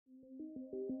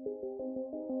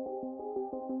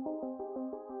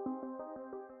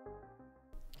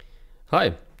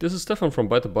Hi, this is Stefan from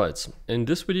Bytes. In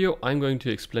this video, I'm going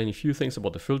to explain a few things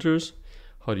about the filters,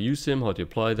 how to use them, how to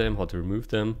apply them, how to remove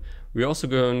them. We're also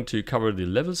going to cover the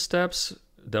level steps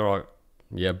that are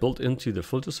built into the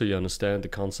filter so you understand the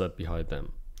concept behind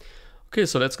them. Okay,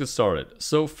 so let's get started.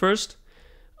 So first,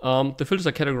 the filters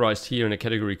are categorized here in a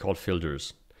category called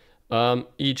filters.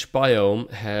 Each biome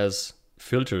has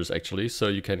filters actually, so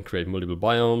you can create multiple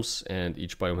biomes and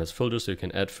each biome has filters, so you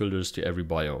can add filters to every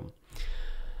biome.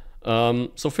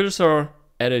 So filters are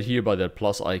added here by that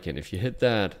plus icon. If you hit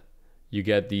that, you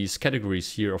get these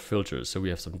categories here of filters. So we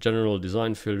have some general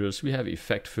design filters, we have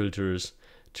effect filters,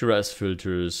 terrace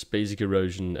filters, basic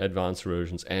erosion, advanced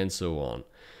erosions, and so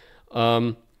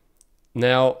on.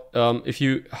 Now, if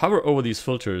you hover over these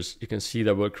filters, you can see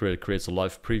that World Creator creates a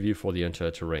live preview for the entire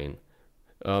terrain,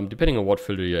 depending on what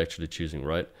filter you're actually choosing,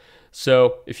 right?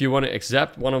 So if you want to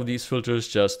accept one of these filters,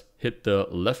 just hit the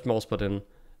left mouse button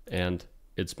and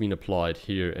it's been applied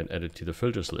here and added to the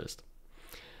filters list.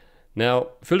 Now,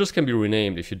 filters can be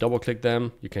renamed. If you double click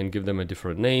them, you can give them a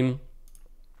different name.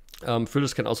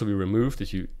 Filters can also be removed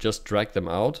if you just drag them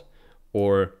out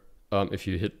or if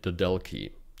you hit the del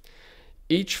key.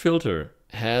 Each filter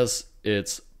has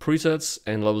its presets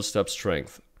and level step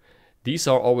strength. These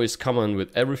are always common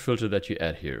with every filter that you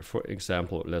add here. For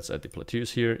example, let's add the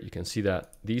plateaus here. You can see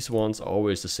that these ones are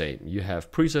always the same. You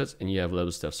have presets and you have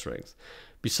level step strength.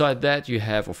 Beside that, you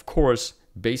have, of course,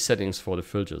 base settings for the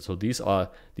filter. So these are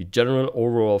the general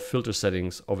overall filter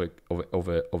settings of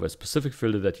a specific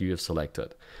filter that you have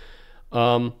selected.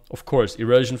 Of course,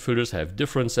 erosion filters have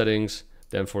different settings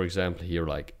than, for example, here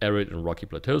like arid and rocky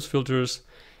plateaus filters.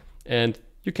 And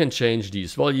you can change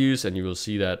these values and you will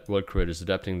see that World Creator is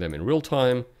adapting them in real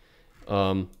time.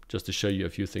 Just to show you a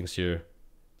few things here,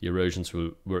 the erosions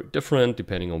will work different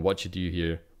depending on what you do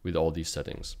here with all these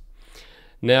settings.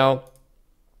 Now,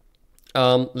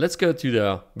 let's go to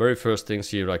the very first things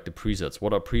here, like the presets.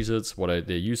 What are presets? What are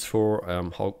they used for?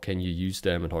 How can you use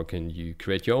them and how can you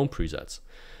create your own presets?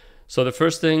 So the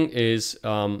first thing is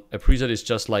a preset is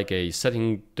just like the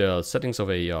settings of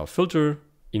a filter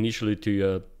initially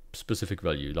to a specific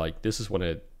value. Like this is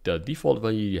the default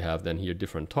value you have, then here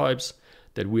different types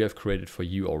that we have created for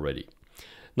you already.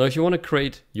 Now, if you want to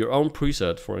create your own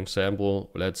preset, for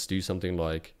example, let's do something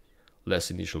like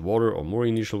less initial water or more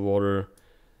initial water,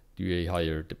 do a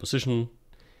higher deposition.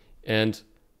 And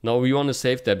now we want to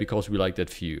save that because we like that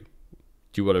view,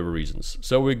 due whatever reasons.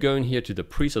 So we're going here to the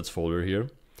presets folder here,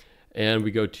 and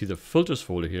we go to the filters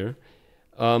folder here,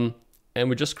 and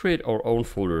we just create our own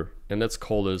folder, and let's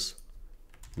call this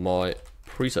my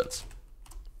presets.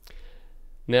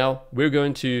 Now we're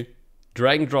going to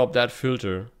drag and drop that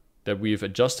filter that we've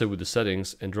adjusted with the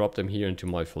settings and drop them here into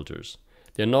my filters.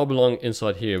 They now belong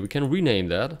inside here. We can rename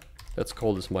that. Let's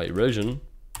call this my erosion.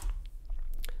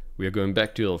 We are going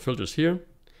back to our filters here,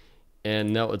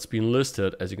 and now it's been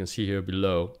listed, as you can see here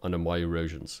below, under my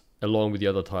erosions, along with the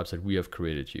other types that we have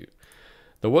created here.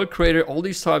 The World Creator, all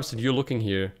these types that you're looking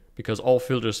here, because all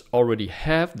filters already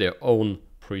have their own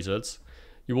presets,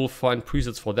 you will find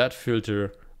presets for that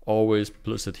filter always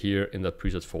listed here in that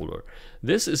presets folder.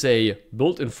 This is a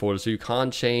built-in folder, so you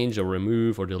can't change or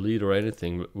remove or delete or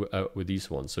anything with these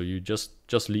ones. So you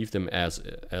just leave them as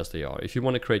they are. If you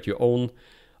want to create your own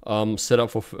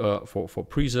setup for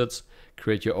presets,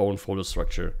 create your own folder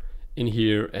structure in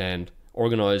here and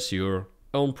organize your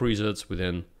own presets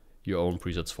within your own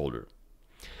presets folder.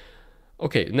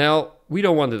 Okay, now we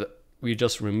don't want it. We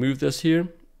just remove this here.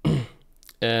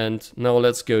 And now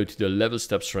let's go to the level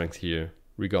step strength here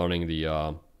regarding the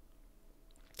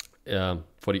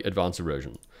for the advanced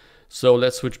erosion. So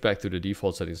let's switch back to the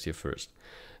default settings here first.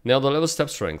 Now the level step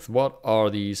strength, what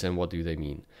are these and what do they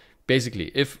mean?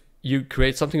 Basically, if you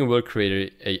create something in World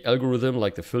Creator, a algorithm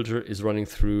like the filter is running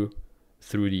through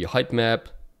the height map,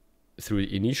 through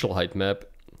the initial height map,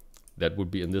 that would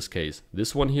be in this case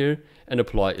this one here, and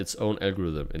apply its own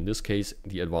algorithm. In this case,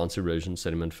 the advanced erosion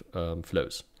sediment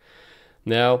flows.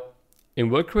 Now, in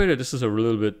World Creator, this is a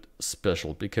little bit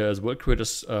special because World Creator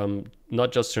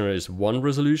not just generates one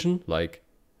resolution, like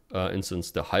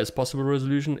instance the highest possible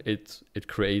resolution. It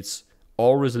creates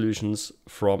all resolutions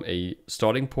from a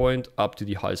starting point up to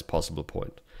the highest possible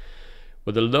point.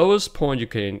 But the lowest point you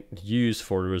can use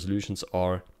for the resolutions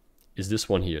is this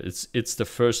one here. It's the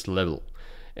first level,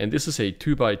 and this is a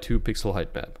 2x2 pixel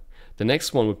height map. The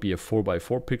next one would be a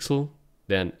 4x4 pixel,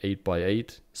 then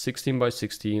 8x8,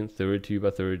 16x16,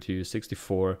 32x32,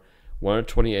 64,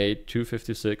 128,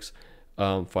 256,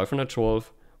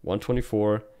 512,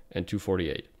 124, and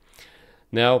 248.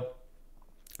 Now,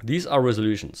 these are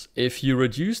resolutions. If you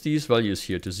reduce these values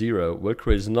here to 0,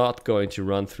 WorldCreate is not going to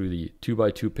run through the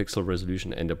 2x2 pixel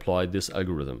resolution and apply this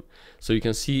algorithm. So you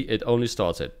can see it only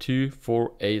starts at 2,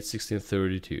 4, 8, 16,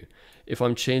 32. If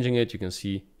I'm changing it, you can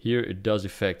see here it does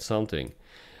affect something.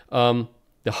 The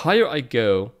higher I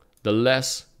go, the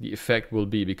less the effect will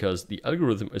be, because the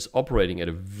algorithm is operating at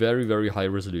a very, very high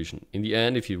resolution. In the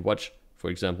end, if you watch, for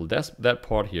example, that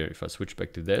part here, if I switch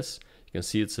back to this, you can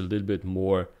see it's a little bit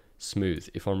more smooth.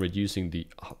 If I'm reducing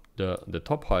the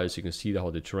top highs, you can see how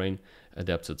the terrain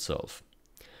adapts itself.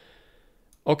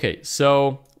 Okay,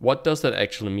 so what does that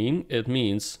actually mean? It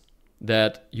means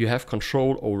that you have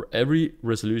control over every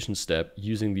resolution step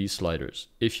using these sliders.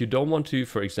 If you don't want to,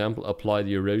 for example, apply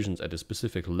the erosions at a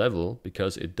specific level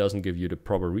because it doesn't give you the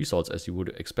proper results as you would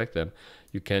expect them,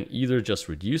 you can either just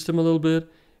reduce them a little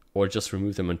bit or just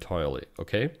remove them entirely,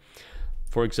 okay?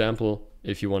 For example,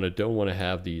 if you don't want to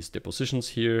have these depositions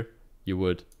here, you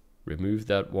would remove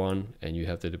that one and you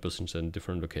have the depositions in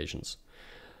different locations.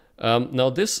 Now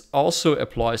this also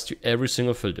applies to every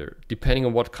single filter, depending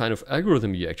on what kind of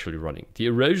algorithm you're actually running. The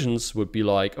erosions would be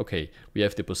like, okay, we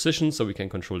have depositions, so we can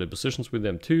control the positions with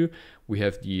them too. We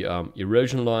have the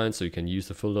erosion lines, so you can use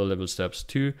the filter level steps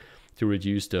too to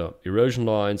reduce the erosion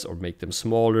lines or make them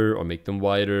smaller or make them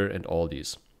wider and all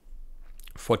these.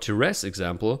 For terrace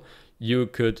example, you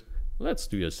could, let's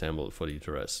do a sample for the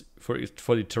terrace. For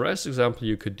the terrace example,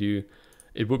 you could do,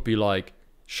 it would be like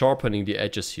sharpening the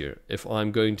edges here. If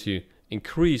I'm going to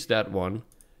increase that one,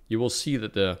 you will see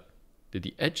that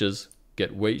the edges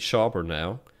get way sharper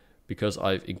now because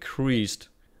I've increased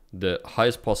the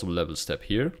highest possible level step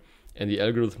here, and the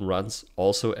algorithm runs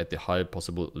also at the highest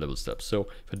possible level step. So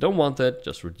if I don't want that,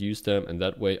 just reduce them, and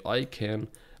that way I can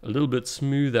a little bit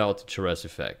smooth out the terrace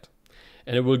effect.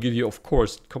 And it will give you, of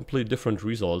course, completely different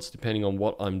results depending on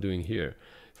what I'm doing here.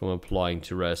 If I'm applying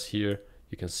terrace here,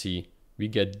 you can see we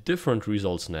get different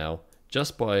results now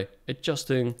just by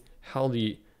adjusting how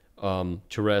the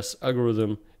terrace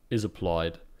algorithm is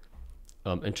applied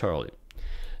entirely.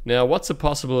 Now, what's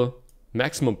the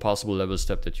maximum possible level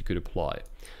step that you could apply?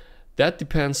 That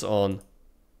depends on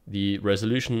the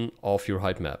resolution of your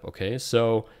height map, okay?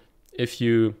 So if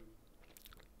you,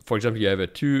 for example, you have a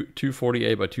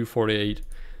 248 by 248,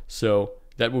 so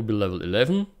that would be level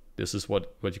 11. This is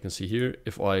what you can see here.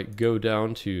 If I go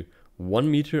down to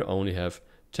 1 meter, I only have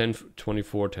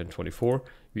 1024, 1024.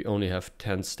 We only have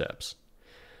 10 steps.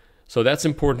 So that's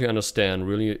important to understand,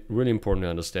 really, really important to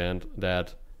understand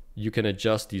that you can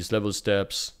adjust these level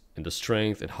steps and the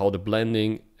strength and how the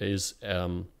blending is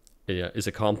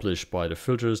accomplished by the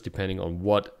filters depending on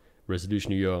what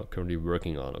resolution you are currently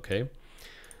working on, okay?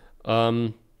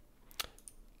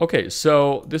 Okay,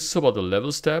 so this is about the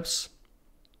level steps.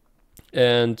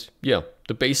 And yeah,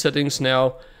 the base settings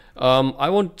now. I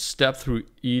won't step through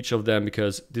each of them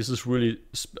because this is really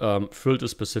filter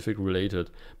specific related,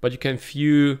 but you can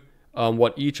view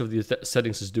what each of these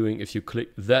settings is doing. If you click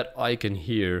that icon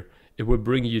here, it will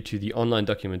bring you to the online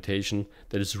documentation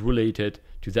that is related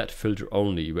to that filter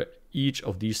only, where each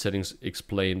of these settings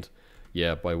explained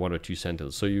by 1 or 2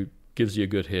 sentences. So it gives you a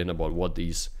good hint about what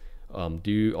these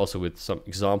do, also with some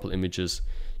example images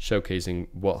showcasing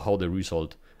how the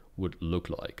result would look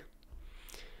like.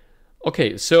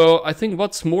 Okay, so I think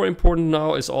what's more important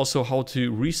now is also how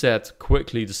to reset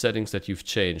quickly the settings that you've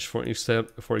changed.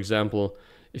 For example,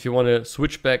 if you want to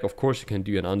switch back, of course you can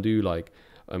do an undo, like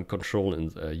control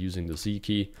and using the Z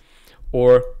key.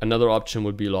 Or another option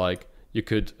would be like you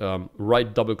could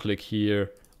right double click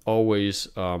here, always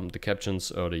the captions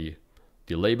or the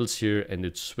labels here, and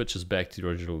it switches back to the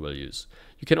original values.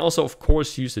 You can also, of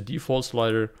course, use the default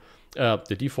slider,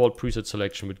 the default preset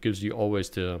selection, which gives you always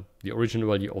the original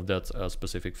value of that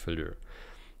specific filter.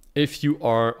 If you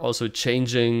are also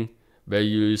changing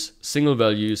values, single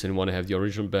values, and want to have the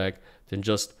original back, then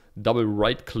just double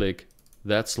right click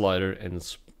that slider and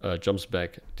it jumps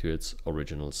back to its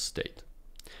original state.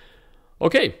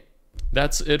 Okay,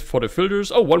 that's it for the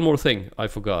filters. Oh, one more thing I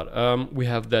forgot. We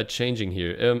have that changing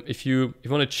here. If you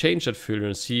want to change that filter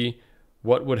and see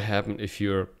what would happen if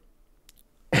you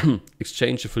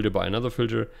exchange the filter by another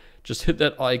filter, just hit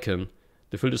that icon,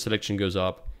 the filter selection goes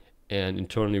up, and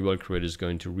internally WorldCreate is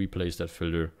going to replace that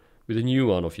filter with a new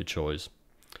one of your choice.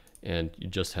 And you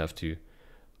just have to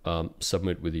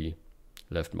submit with the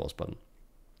left mouse button.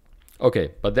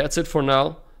 Okay, but that's it for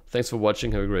now. Thanks for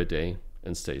watching, have a great day,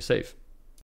 and stay safe.